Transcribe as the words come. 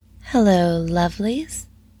Hello, lovelies.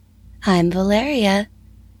 I'm Valeria,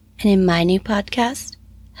 and in my new podcast,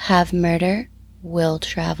 Have Murder, Will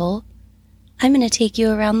Travel, I'm going to take you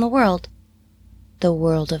around the world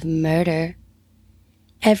of murder.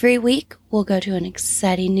 Every week, we'll go to an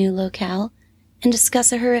exciting new locale and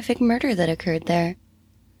discuss a horrific murder that occurred there.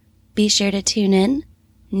 Be sure to tune in.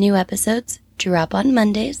 New episodes drop on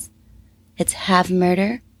Mondays. It's Have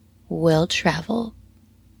Murder, Will Travel.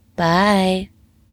 Bye.